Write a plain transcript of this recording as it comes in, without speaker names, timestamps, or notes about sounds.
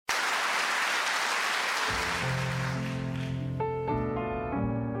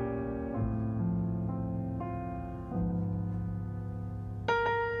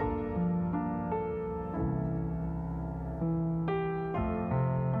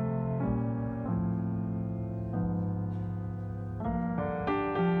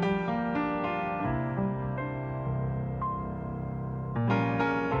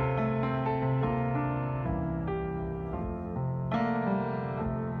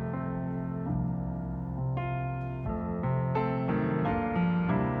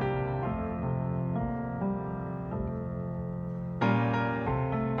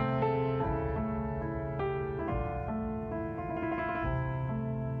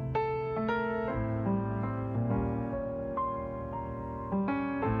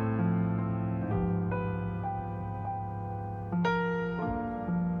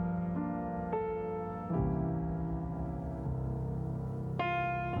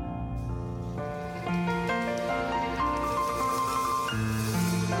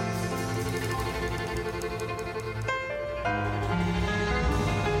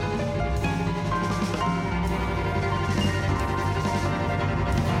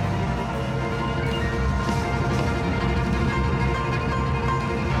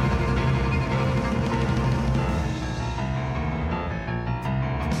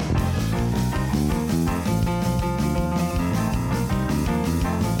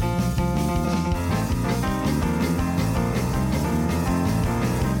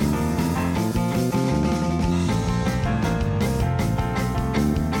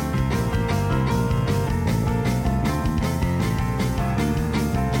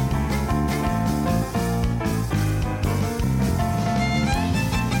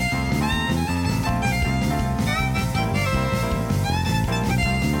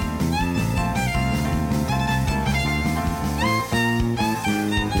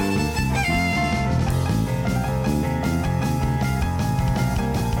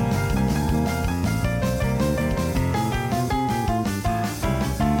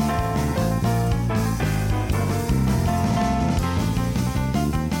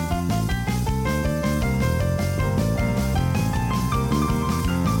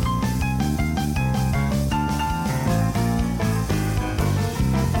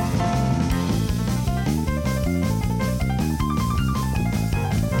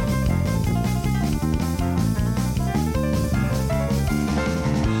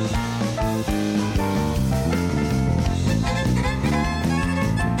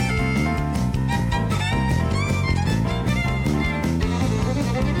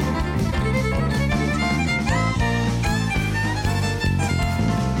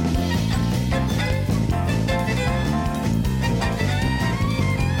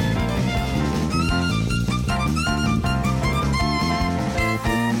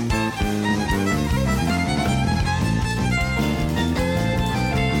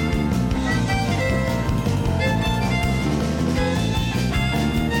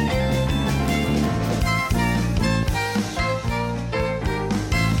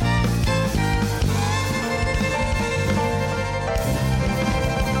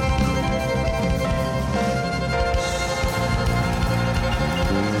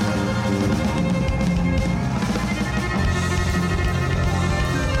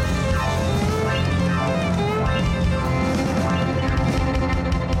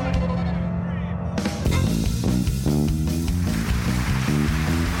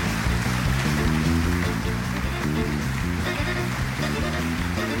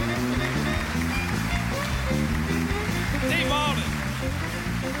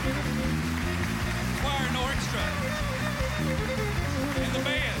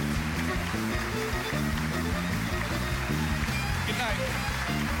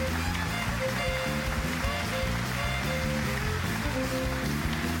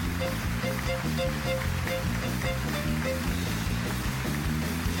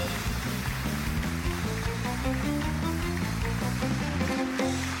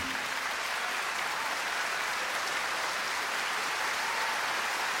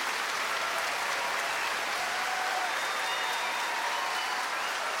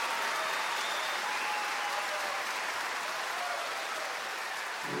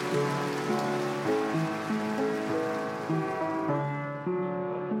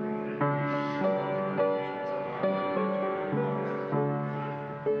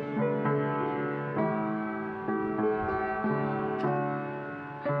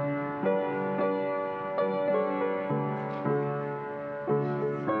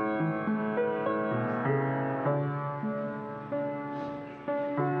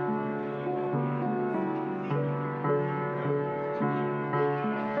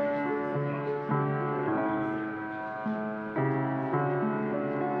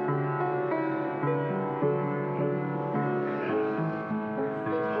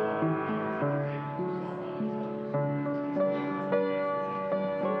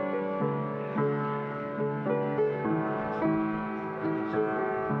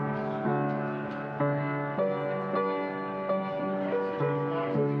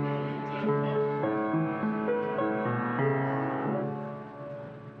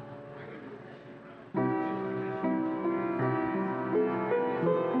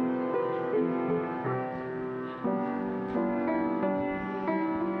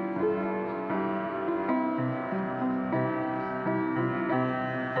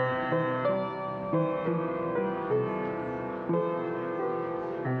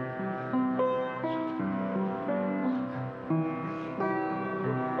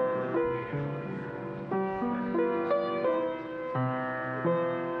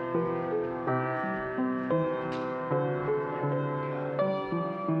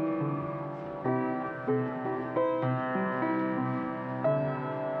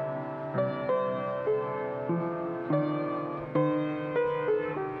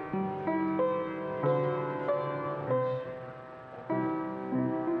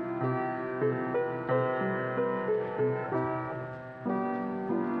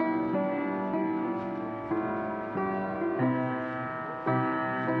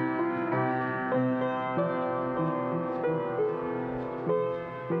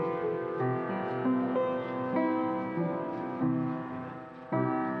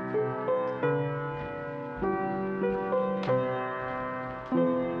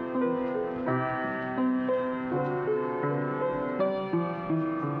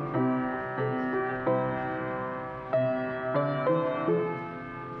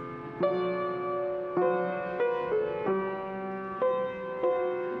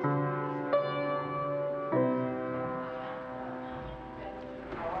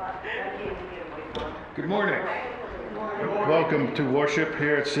Good morning. Welcome to worship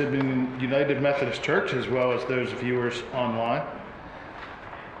here at Sidman United Methodist Church, as well as those viewers online.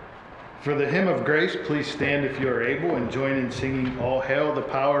 For the hymn of grace, please stand if you are able and join in singing "All Hail the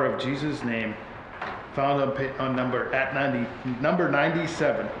Power of Jesus' Name," found on number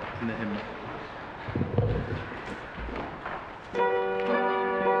 97 in the hymn.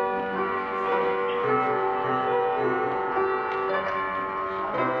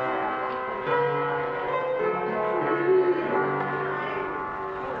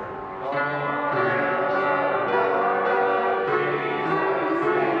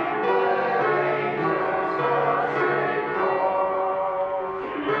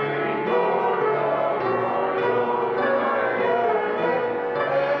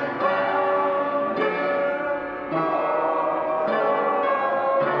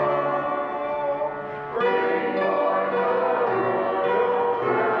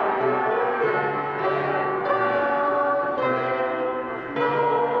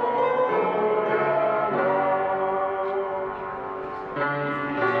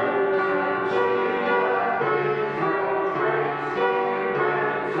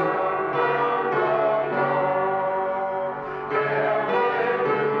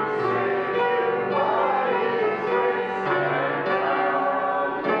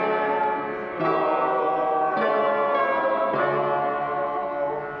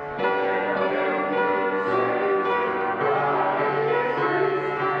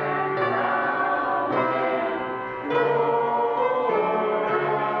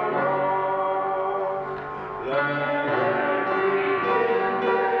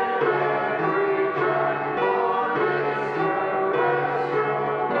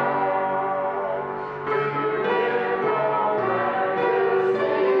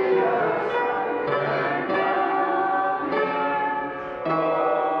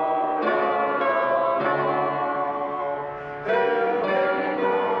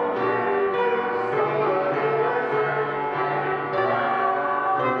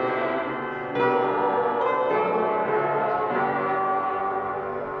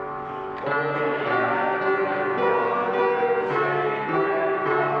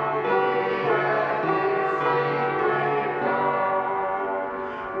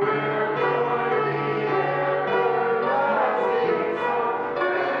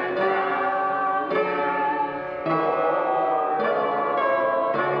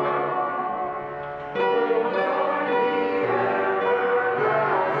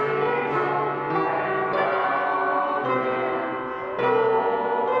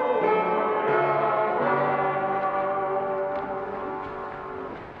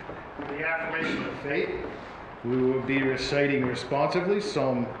 Reciting responsively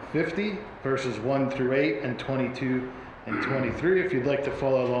Psalm 50, verses 1 through 8, and 22 and 23. If you'd like to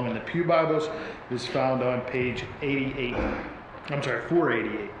follow along in the Pew Bibles, it is found on page 488.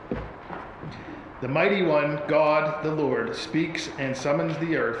 The Mighty One, God the Lord, speaks and summons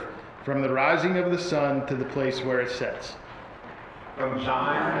the earth from the rising of the sun to the place where it sets. From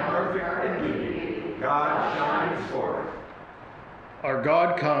Zion, perfect in beauty, God shines forth. Our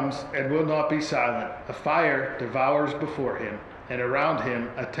God comes and will not be silent. A fire devours before him, and around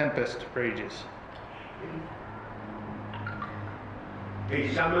him a tempest rages.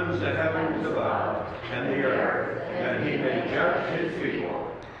 He summons the heavens above and the earth, that he may judge his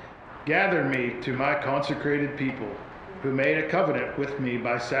people. Gather me to my consecrated people, who made a covenant with me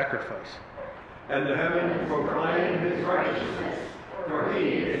by sacrifice. And the heavens proclaim his righteousness, for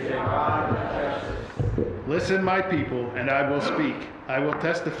he is a God of justice. Listen, my people, and I will speak. I will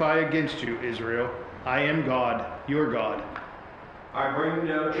testify against you, Israel. I am God, your God. I bring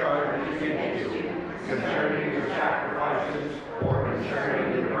no charges against you concerning your sacrifices or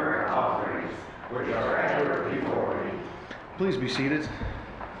concerning the burnt offerings, which are ever before me. Please be seated.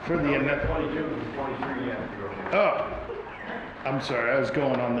 For the 22 and 23 yet. Oh, I'm sorry. I was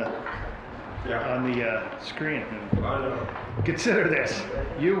going on the screen. Consider this: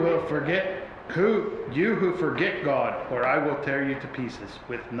 you who forget God, or I will tear you to pieces,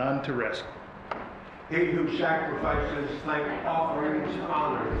 with none to rescue. He who sacrifices thank offerings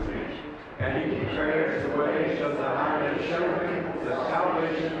honors me, and he prepares the way so that I may show him the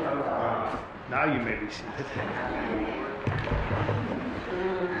salvation of God. Now you may be seated.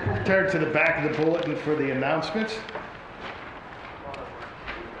 Turn to the back of the bulletin for the announcements.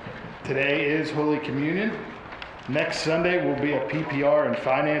 Today is Holy Communion. Next Sunday will be a PPR and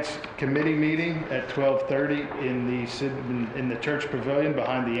Finance Committee meeting at 12:30 in the church pavilion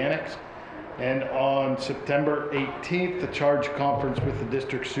behind the annex. And on September 18th, the charge conference with the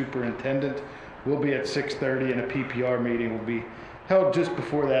district superintendent will be at 6:30, and a PPR meeting will be held just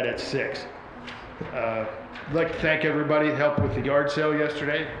before that at 6. I'd like to thank everybody that helped with the yard sale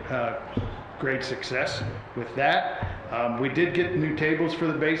yesterday. Great success with that. We did get new tables for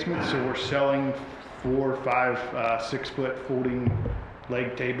the basement, so we're selling 4, 5, 6-foot folding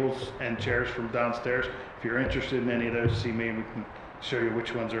leg tables and chairs from downstairs. If you're interested in any of those, see me and we can show you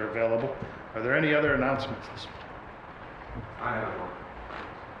which ones are available. Are there any other announcements? I have one.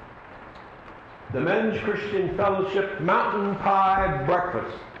 The Men's Christian Fellowship Mountain Pie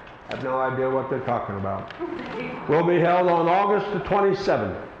Breakfast. I have no idea what they're talking about. Will be held on August the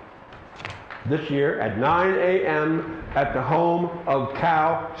 27th this year at 9 a.m. at the home of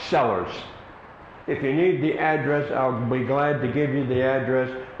Cow Cellars. If you need the address, I'll be glad to give you the address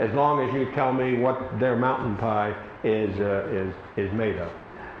as long as you tell me what their mountain pie is made of.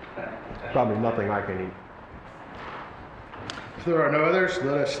 Probably nothing I can eat. If there are no others,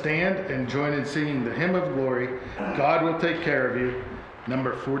 let us stand and join in singing the Hymn of Glory, God Will Take Care of You,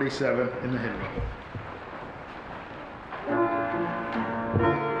 number 47 in the hymn book.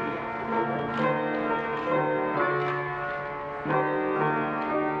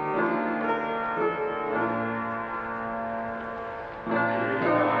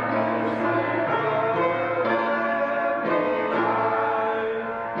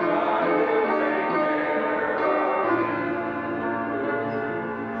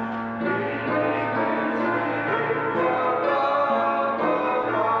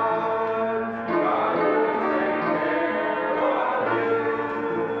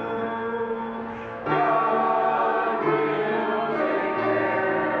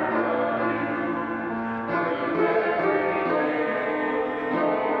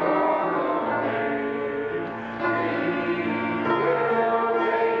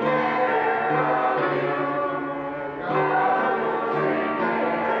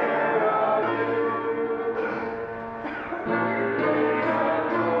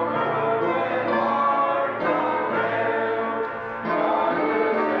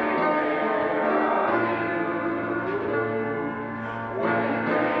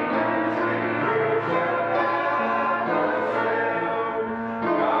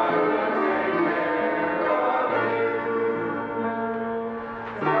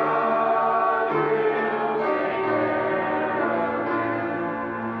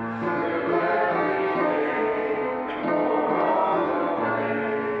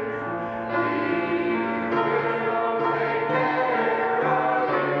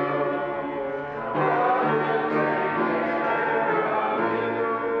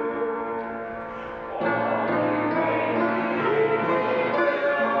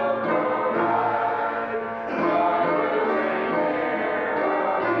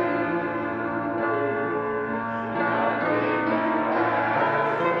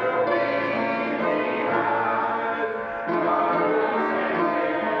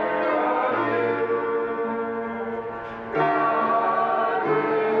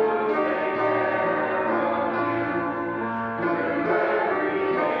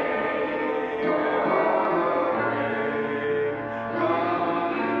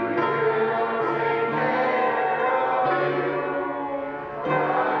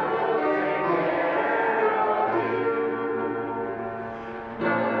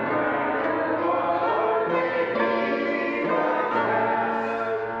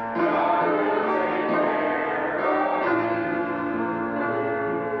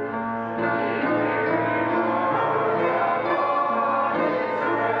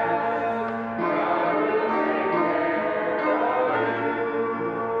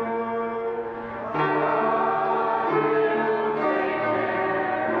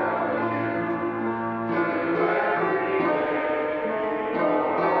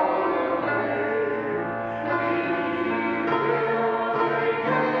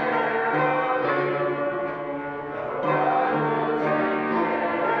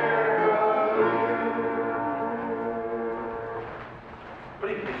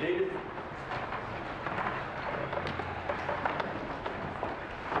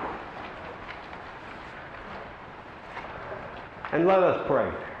 And let us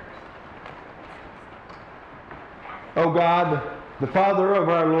pray. O God, the Father of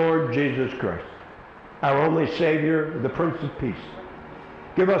our Lord Jesus Christ, our only Savior, the Prince of Peace,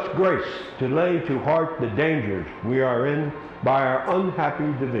 give us grace to lay to heart the dangers we are in by our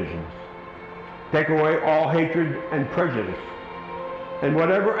unhappy divisions. Take away all hatred and prejudice, and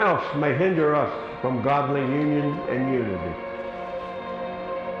whatever else may hinder us from godly union and unity.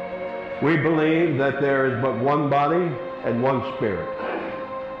 We believe that there is but one body and one Spirit,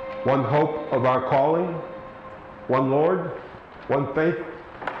 one hope of our calling, one Lord, one faith,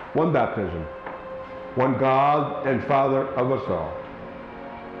 one baptism, one God and Father of us all.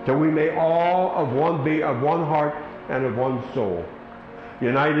 till we may all be of one heart and of one soul,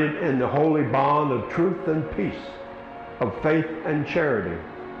 united in the holy bond of truth and peace, of faith and charity,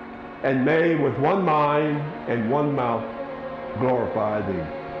 and may with one mind and one mouth glorify thee.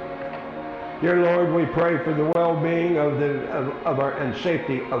 Dear Lord, we pray for the well-being and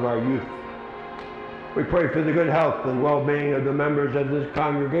safety of our youth. We pray for the good health and well-being of the members of this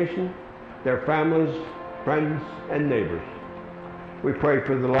congregation, their families, friends, and neighbors. We pray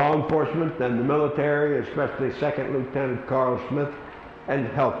for the law enforcement and the military, especially Second Lieutenant Carl Smith, and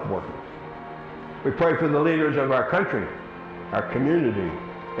health workers. We pray for the leaders of our country, our community,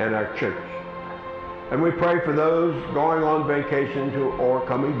 and our church. And we pray for those going on vacation or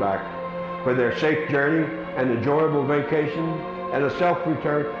coming back, for their safe journey, an enjoyable vacation, and a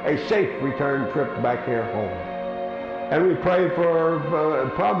safe return trip back here home. And we pray for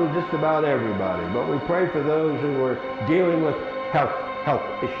probably just about everybody, but we pray for those who are dealing with health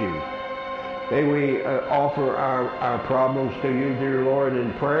issues. May we offer our problems to you, dear Lord,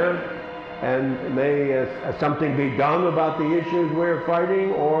 in prayer, and may something be done about the issues we're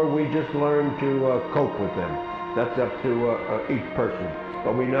fighting, or we just learn to cope with them. That's up to each person.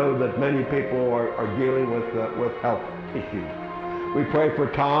 But we know that many people are dealing with health issues. We pray for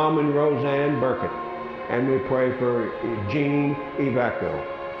Tom and Roseanne Burkett, and we pray for Jean Evaco.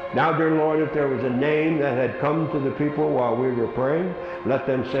 Now, dear Lord, if there was a name that had come to the people while we were praying, let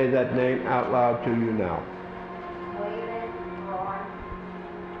them say that name out loud to you now. David, Ron,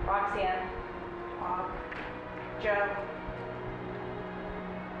 Roxanne, Bob, Joe,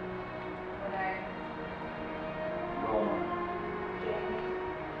 Renee, Roman. Jamie,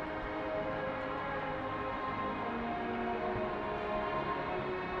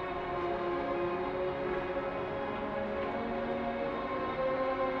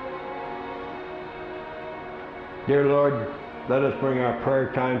 Dear Lord, let us bring our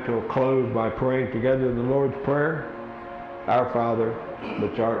prayer time to a close by praying together the Lord's Prayer. Our Father,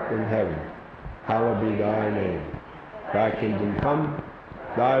 which art in heaven, hallowed be thy name. Thy kingdom come,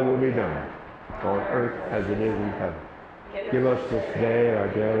 thy will be done, on earth as it is in heaven. Give us this day our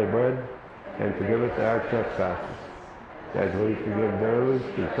daily bread, and forgive us our trespasses, as we forgive those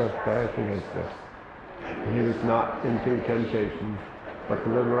who trespass against us. And lead us not into temptation, but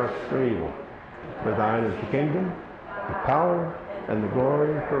deliver us from evil. For thine is the kingdom, the power, and the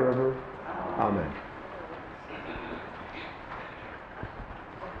glory forever. Amen.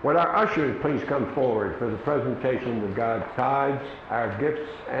 Would our ushers please come forward for the presentation of God's tithes, our gifts,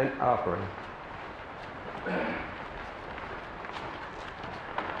 and offerings.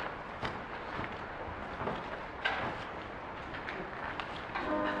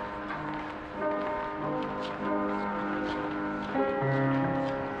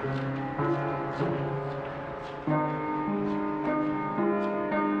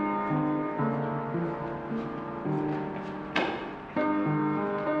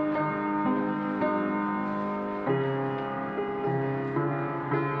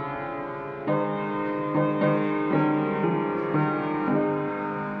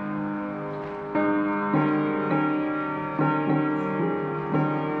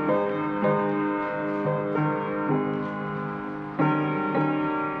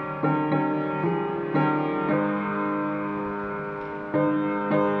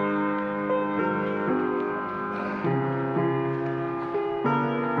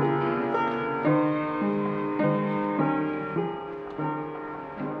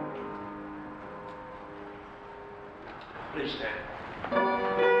 Please stand.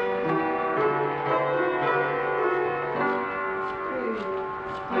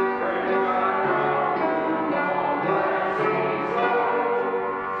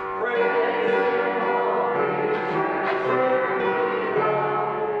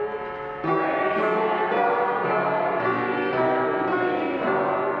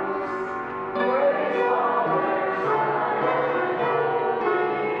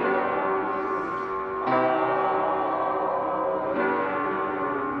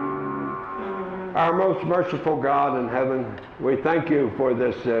 Our most merciful God in heaven, we thank you for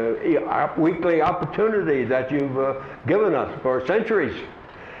this weekly opportunity that you've given us for centuries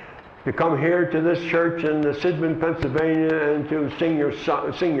to come here to this church in Sidman, Pennsylvania, and to sing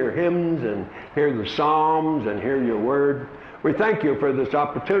your hymns and hear the psalms and hear your word. We thank you for this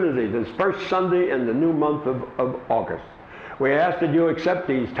opportunity, this first Sunday in the new month of August. We ask that you accept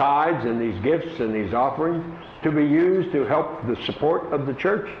these tithes and these gifts and these offerings to be used to help the support of the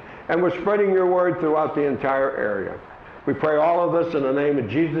church, and we're spreading your word throughout the entire area. We pray all of this in the name of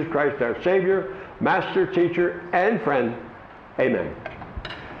Jesus Christ, our Savior, Master, Teacher, and Friend. Amen.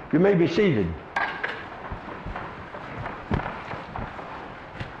 You may be seated.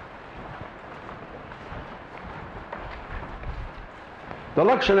 The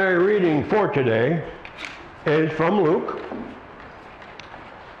lectionary reading for today is from Luke,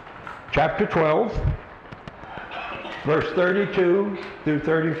 chapter 12, verse 32 through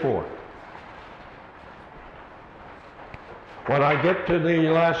 34. When I get to the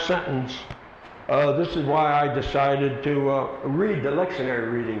last sentence, this is why I decided to read the lectionary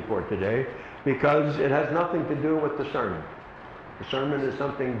reading for today, because it has nothing to do with the sermon. The sermon is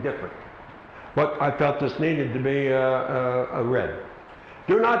something different. But I felt this needed to be read.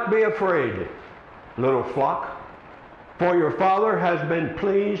 Do not be afraid, little flock, for your Father has been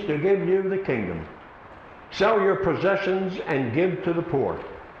pleased to give you the kingdom. Sell your possessions and give to the poor.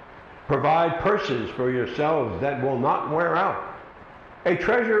 Provide purses for yourselves that will not wear out, a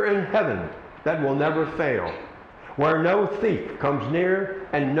treasure in heaven that will never fail, where no thief comes near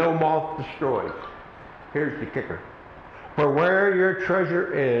and no moth destroys. Here's the kicker. For where your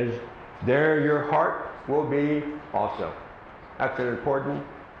treasure is, there your heart will be also. That's an important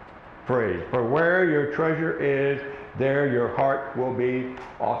phrase. For where your treasure is, there your heart will be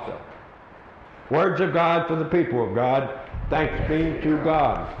also. Words of God for the people of God. Thanks be to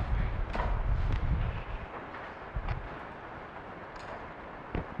God.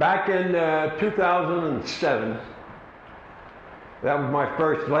 Back in 2007, that was my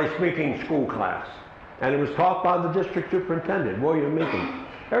first lay speaking school class. And it was taught by the district superintendent, William Meekin.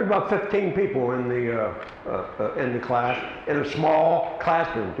 There were about 15 people in the class, in a small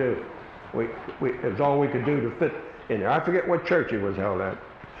classroom too. It was all we could do to fit in there. I forget what church it was held at.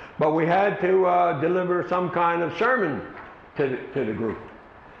 But we had to deliver some kind of sermon to the group.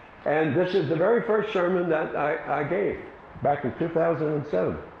 And this is the very first sermon that I gave back in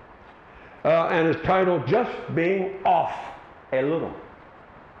 2007. And it's titled, Just Being Off a Little.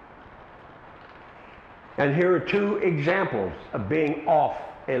 And here are two examples of being off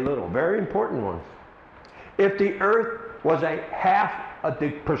a little, very important ones. If the earth was a half a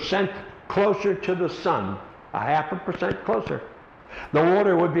percent closer to the sun, a half a percent closer, the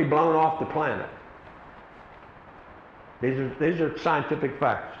water would be blown off the planet. These are scientific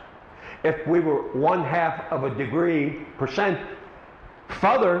facts. If we were 1/2 of a degree percent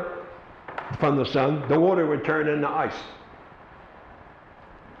further from the sun, the water would turn into ice.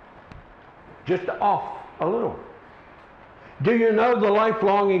 Just off a little. Do you know the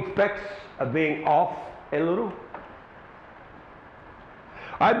lifelong effects of being off a little?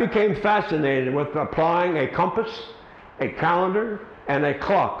 I became fascinated with applying a compass, a calendar, and a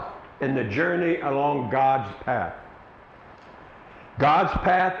clock in the journey along God's path. God's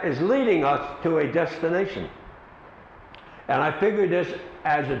path is leading us to a destination. And I figured this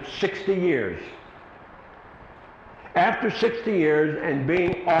as it's 60 years. After 60 years and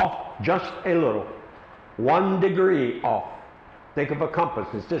being off just a little, 1 degree off. Think of a compass,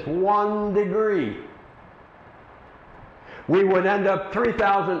 it's just 1 degree. We would end up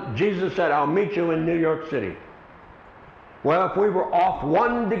 3,000, Jesus said, I'll meet you in New York City. Well, if we were off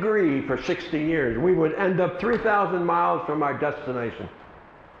 1 degree for 60 years, we would end up 3,000 miles from our destination.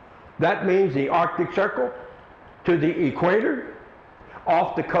 That means the Arctic Circle to the equator,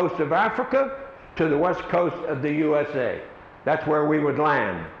 off the coast of Africa to the west coast of the USA. That's where we would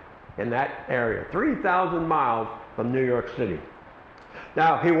land, in that area. 3,000 miles from New York City.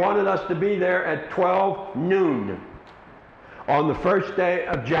 Now, he wanted us to be there at 12 noon on the first day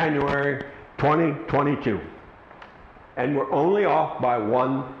of January 2022. And we're only off by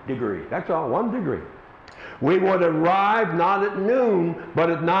 1 degree. That's all, 1 degree. We would arrive not at noon, but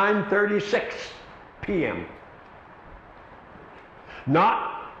at 9:36 p.m.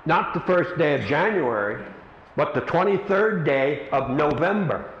 Not the first day of January, but the 23rd day of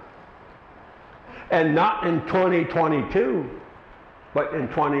November. And not in 2022, but in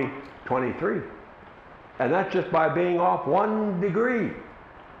 2023. And that's just by being off 1 degree.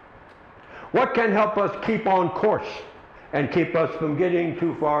 What can help us keep on course and keep us from getting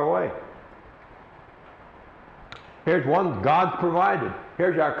too far away? Here's one God's provided.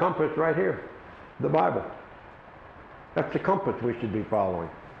 Here's our compass right here, the Bible. That's the compass we should be following.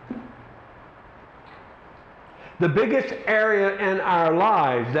 The biggest area in our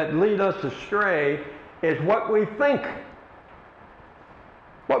lives that lead us astray is what we think.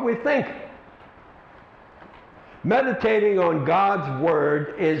 What we think. Meditating on God's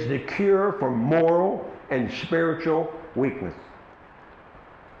Word is the cure for moral and spiritual weakness.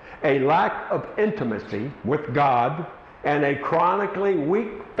 A lack of intimacy with God and a chronically weak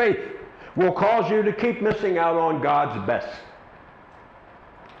faith will cause you to keep missing out on God's best.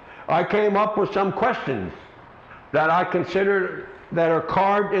 I came up with some questions that I consider that are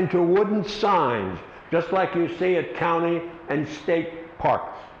carved into wooden signs, just like you see at county and state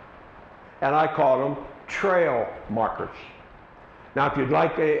parks. And I call them trail markers. Now, if you'd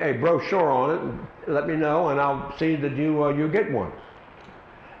like a brochure on it, let me know, and I'll see that you get one.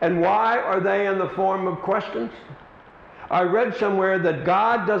 And why are they in the form of questions? I read somewhere that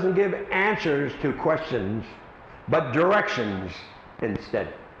God doesn't give answers to questions, but directions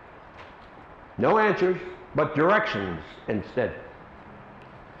instead. No answers, but directions instead.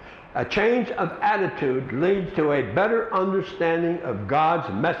 A change of attitude leads to a better understanding of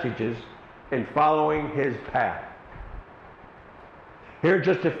God's messages in following His path. Here are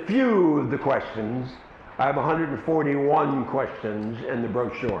just a few of the questions. I have 141 questions in the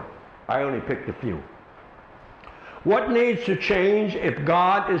brochure. I only picked a few. What needs to change if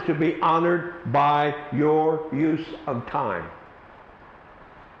God is to be honored by your use of time?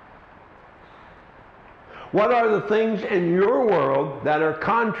 What are the things in your world that are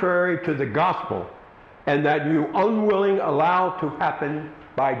contrary to the gospel and that you unwilling allow to happen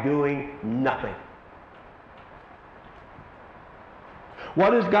by doing nothing?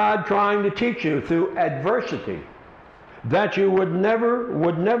 What is God trying to teach you through adversity that you would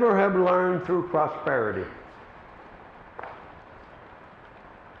never have learned through prosperity?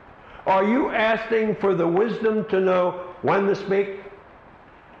 Are you asking for the wisdom to know when to speak,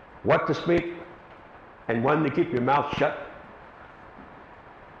 what to speak, and when to keep your mouth shut?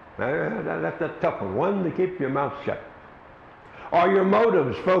 That's a tough one. When to keep your mouth shut. Are your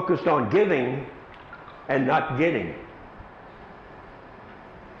motives focused on giving and not getting?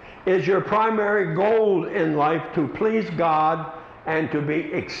 Is your primary goal in life to please God and to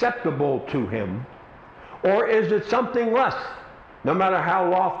be acceptable to Him? Or is it something less, no matter how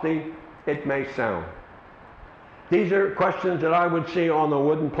lofty it may sound? These are questions that I would see on the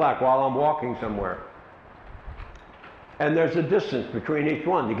wooden plaque while I'm walking somewhere. And there's a distance between each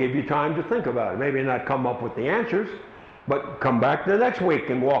one to give you time to think about it. Maybe not come up with the answers, but come back the next week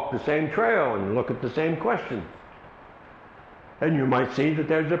and walk the same trail and look at the same questions. And you might see that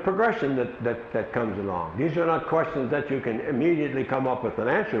there's a progression that comes along. These are not questions that you can immediately come up with an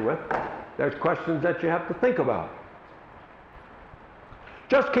answer with. There's questions that you have to think about.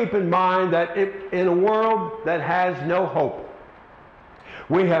 Just keep in mind that in a world that has no hope,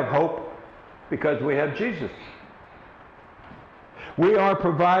 we have hope because we have Jesus. We are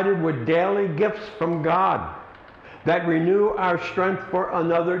provided with daily gifts from God that renew our strength for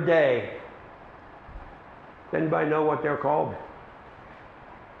another day. Does anybody know what they're called?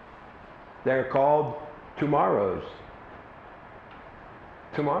 They're called tomorrows.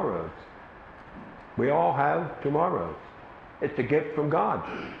 Tomorrows. We all have tomorrows. It's a gift from God.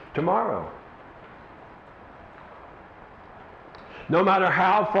 Tomorrow. No matter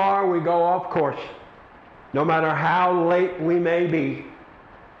how far we go off course, no matter how late we may be,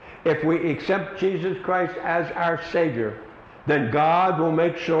 if we accept Jesus Christ as our Savior, then God will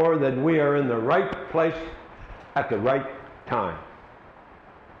make sure that we are in the right place at the right time.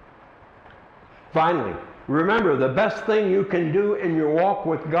 Finally, remember, the best thing you can do in your walk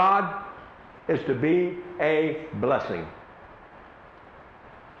with God is to be a blessing.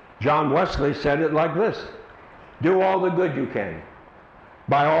 John Wesley said it like this: do all the good you can,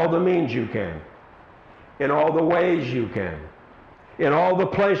 by all the means you can, in all the ways you can, in all the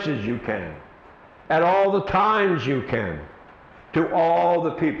places you can, at all the times you can, to all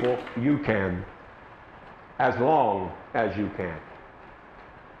the people you can, as long as you can.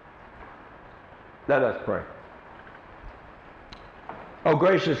 Let us pray. Oh,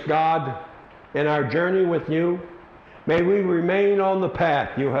 gracious God, in our journey with you, may we remain on the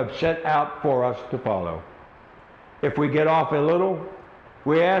path you have set out for us to follow. If we get off a little,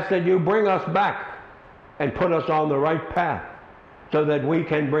 we ask that you bring us back and put us on the right path so that we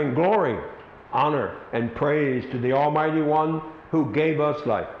can bring glory, honor, and praise to the Almighty One who gave us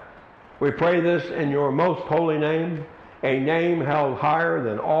life. We pray this in your most holy name, a name held higher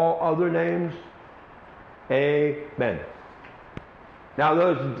than all other names. Amen. Now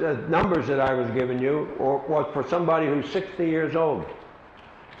those numbers that I was giving you was for somebody who's 60 years old.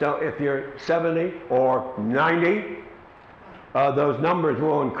 So if you're 70 or 90, those numbers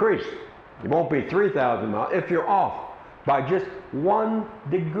will increase. It won't be 3,000 miles. If you're off by just 1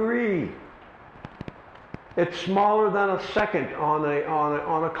 degree, it's smaller than a second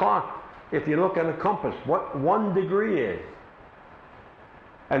on a clock. If you look at a compass, what 1 degree is.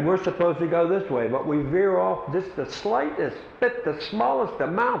 And we're supposed to go this way, but we veer off just the slightest bit, the smallest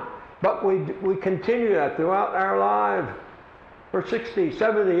amount. But we continue that throughout our lives for 60,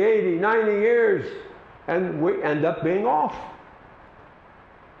 70, 80, 90 years, and we end up being off.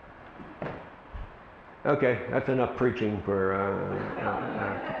 Okay, that's enough preaching for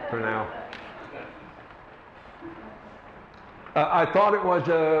now. I thought it was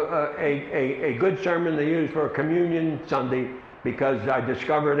a good sermon to use for Communion Sunday because I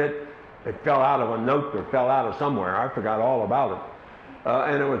discovered it. It fell out of a note or fell out of somewhere. I forgot all about it.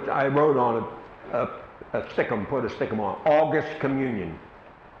 And it was, I wrote on it, a stickum, put a stickum on, August Communion.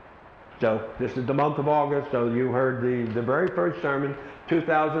 So this is the month of August, so you heard the very first sermon,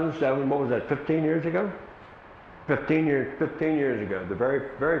 2007, what was that, 15 years ago? 15 years ago, the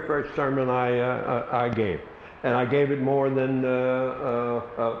very first sermon I gave. And I gave it more than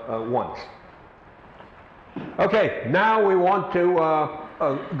once. Okay, now we want to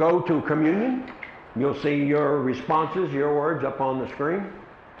go to communion. You'll see your responses, your words up on the screen.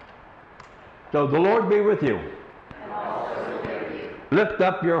 So the Lord be with you. And also with you. Lift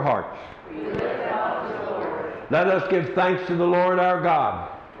up your hearts. We lift up to the Lord. Let us give thanks to the Lord our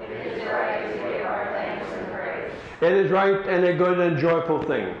God. It is right to give our thanks and praise. It is right and a good and joyful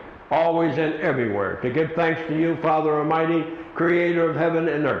thing, always and everywhere, to give thanks to you, Father Almighty, Creator of heaven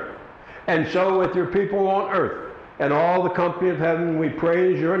and earth. And so with your people on earth and all the company of heaven, we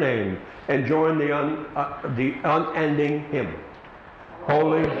praise your name and join the unending hymn.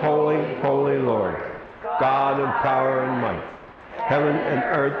 Holy, holy, holy Lord, God of power and might. Heaven and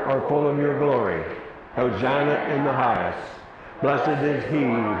earth are full of your glory. Hosanna in the highest. Blessed is he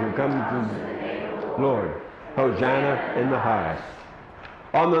who comes in the Lord. Hosanna in the highest.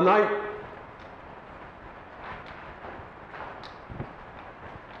 On the night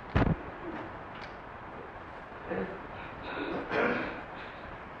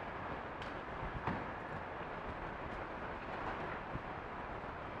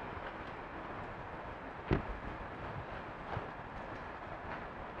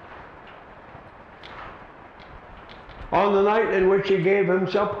in which he gave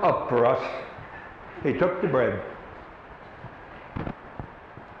himself up for us, he took the bread.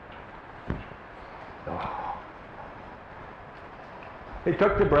 He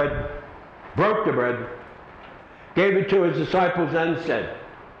took the bread, broke the bread, gave it to his disciples and said,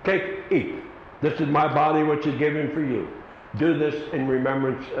 "Take, eat. This is my body which is given for you. Do this in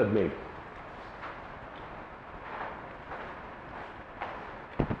remembrance of me."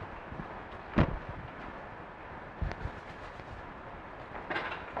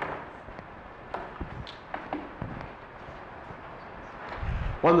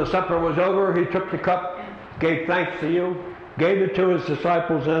 When the supper was over, he took the cup, gave thanks to you, gave it to his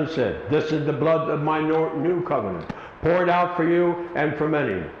disciples and said, "This is the blood of my new covenant, poured out for you and for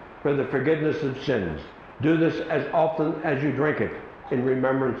many, for the forgiveness of sins. Do this as often as you drink it in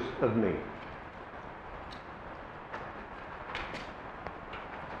remembrance of me."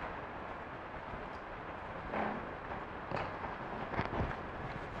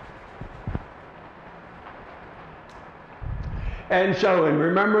 And so, in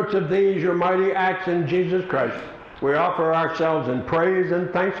remembrance of these, your mighty acts in Jesus Christ, we offer ourselves in praise and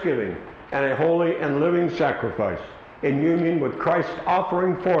thanksgiving and a holy and living sacrifice in union with Christ's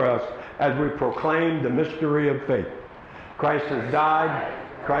offering for us as we proclaim the mystery of faith. Christ has died,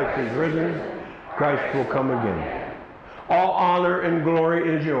 Christ is risen, Christ will come again. All honor and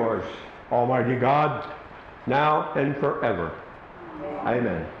glory is yours, Almighty God, now and forever.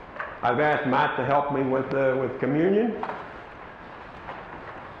 Amen. I've asked Matt to help me with communion.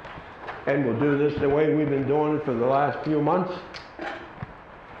 And we'll do this the way we've been doing it for the last few months.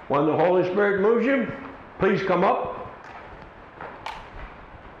 When the Holy Spirit moves you, please come up.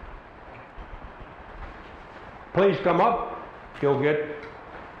 Please come up. You'll get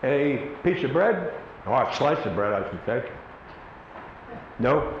a piece of bread, or a slice of bread, I should say.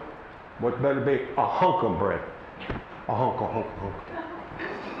 No, what better be a hunk of bread. A hunk.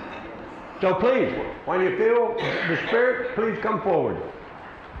 So please, when you feel the Spirit, please come forward.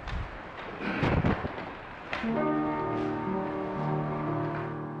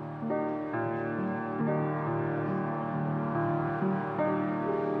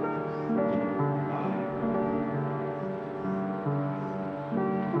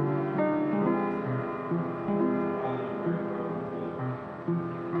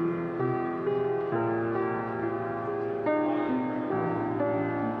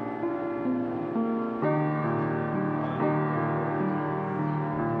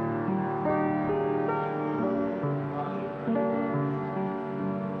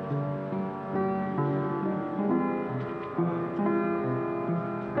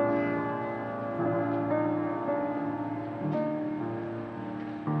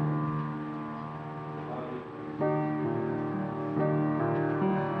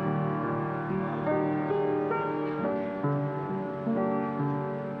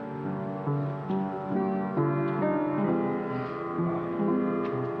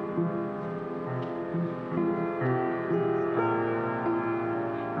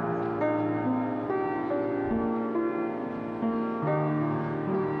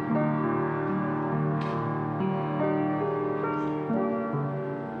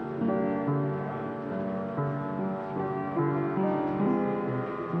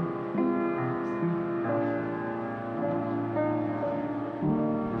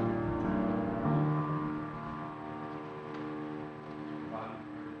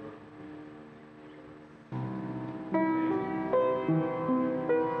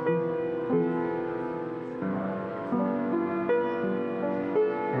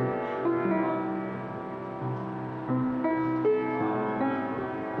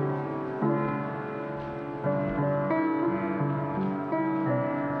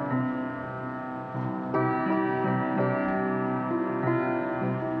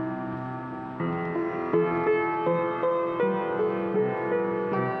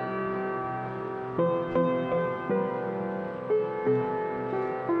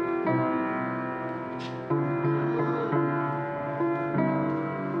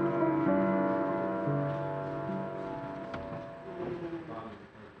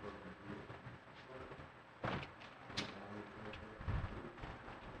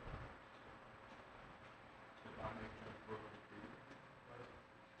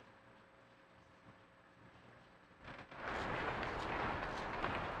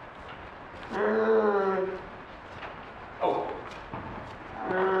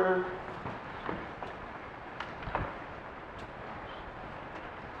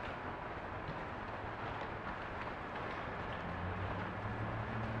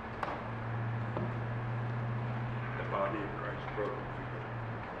 body of Christ broken for you.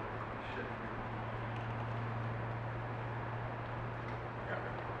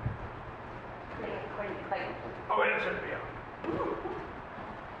 Oh, that's it, yeah.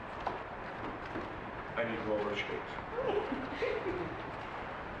 I need roller skates.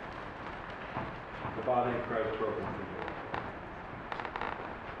 The body of Christ broken for you.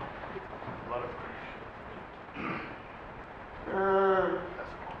 Blood of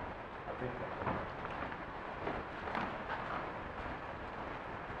I think that's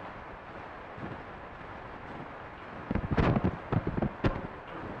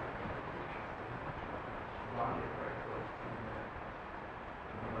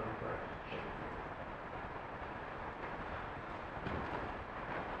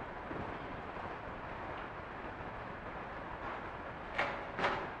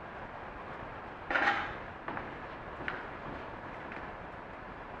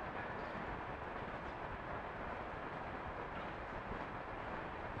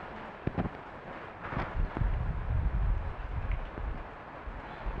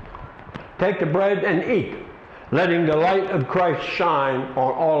Take the bread and eat, letting the light of Christ shine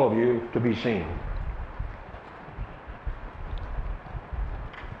on all of you to be seen.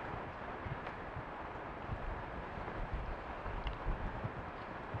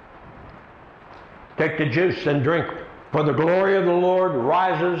 Take the juice and drink, for the glory of the Lord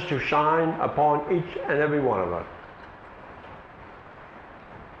rises to shine upon each and every one of us.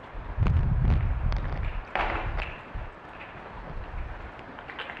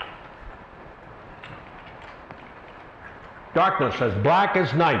 Darkness as black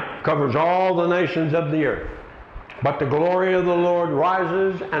as night covers all the nations of the earth, but the glory of the Lord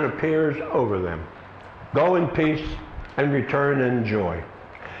rises and appears over them. Go in peace and return in joy.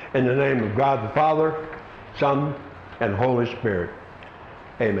 In the name of God the Father, Son, and Holy Spirit.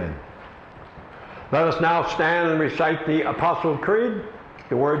 Amen. Let us now stand and recite the Apostle Creed.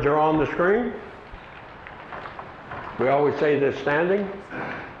 The words are on the screen. We always say this standing.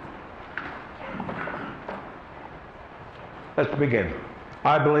 Let's begin.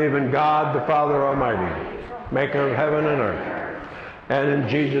 I believe in God the Father Almighty, maker of heaven and earth, and in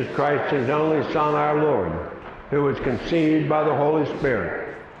Jesus Christ, his only Son, our Lord, who was conceived by the Holy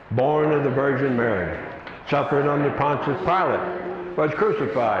Spirit, born of the Virgin Mary, suffered under Pontius Pilate, was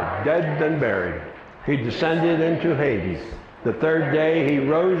crucified, dead, and buried. He descended into Hades. The third day he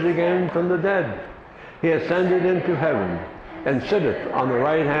rose again from the dead. He ascended into heaven, and sitteth on the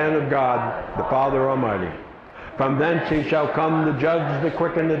right hand of God the Father Almighty. From thence he shall come to judge the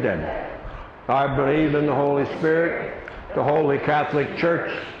quick and the dead. I believe in the Holy Spirit, the Holy Catholic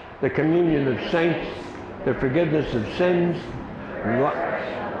Church, the communion of saints, the forgiveness of sins,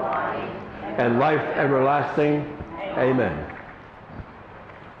 and life everlasting. Amen.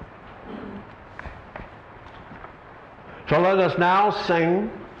 So let us now sing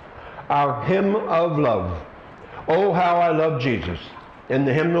our hymn of love. Oh, how I love Jesus. In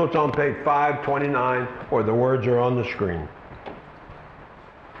the hymnal, it's on page 529, or the words are on the screen.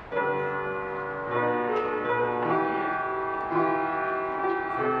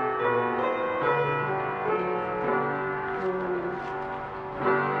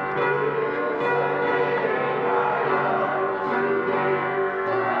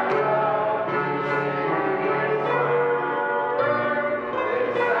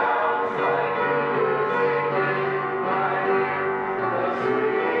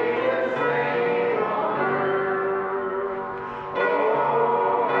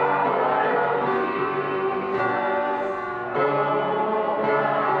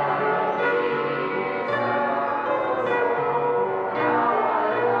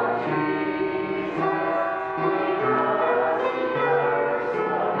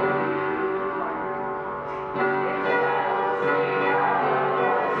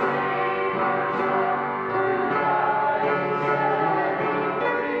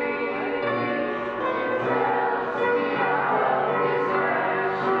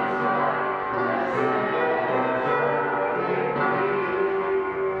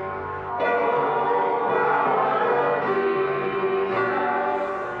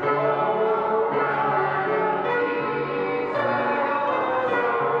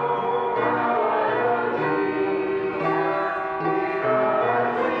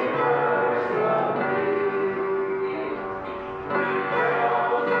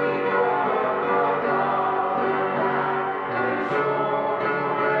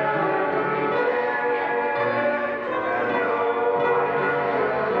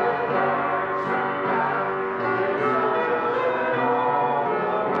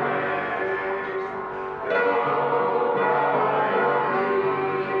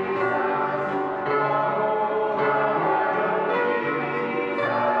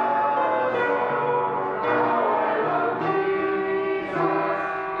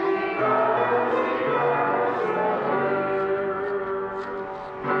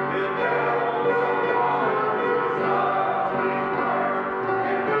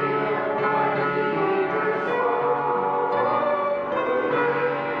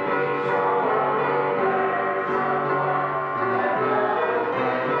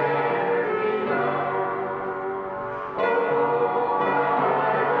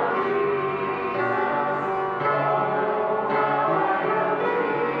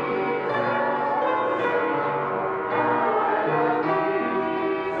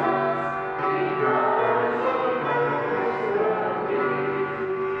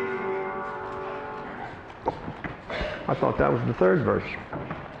 I thought that was the third verse.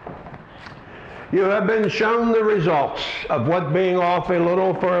 You have been shown the results of what being off a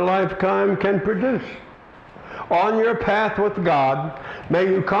little for a lifetime can produce. On your path with God, may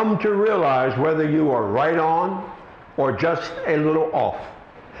you come to realize whether you are right on or just a little off.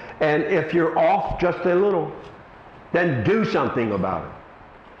 And if you're off just a little, then do something about it.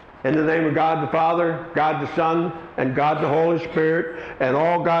 In the name of God the Father, God the Son, and God the Holy Spirit, and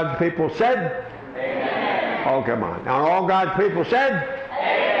all God's people said, amen. Oh, come on. Now all God's people said,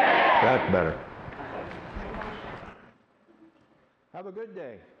 amen. That's better. Have a good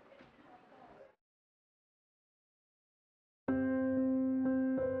day.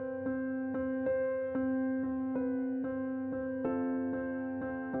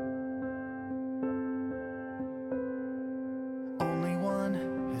 Only one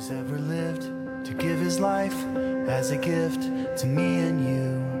has ever lived to give his life as a gift to me and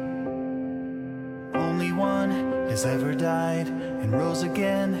you. Only one has ever died and rose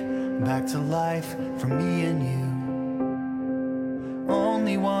again back to life for me and you.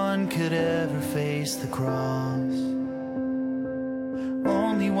 Only one could ever face the cross.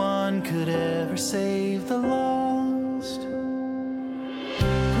 Only one could ever save the lost.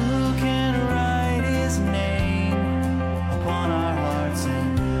 Who can write his name upon our hearts,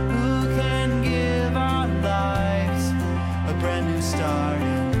 and who can give our lives a brand new start?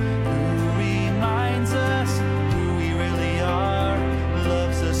 And who reminds us who we really are,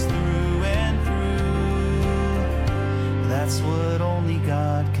 loves us through and through. That's what only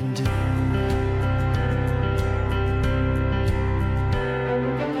God can do.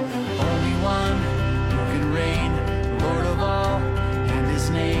 Only one who can reign, the Lord of all, and his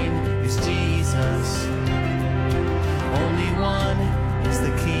name is Jesus. Only one is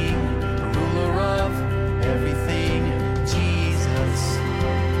the King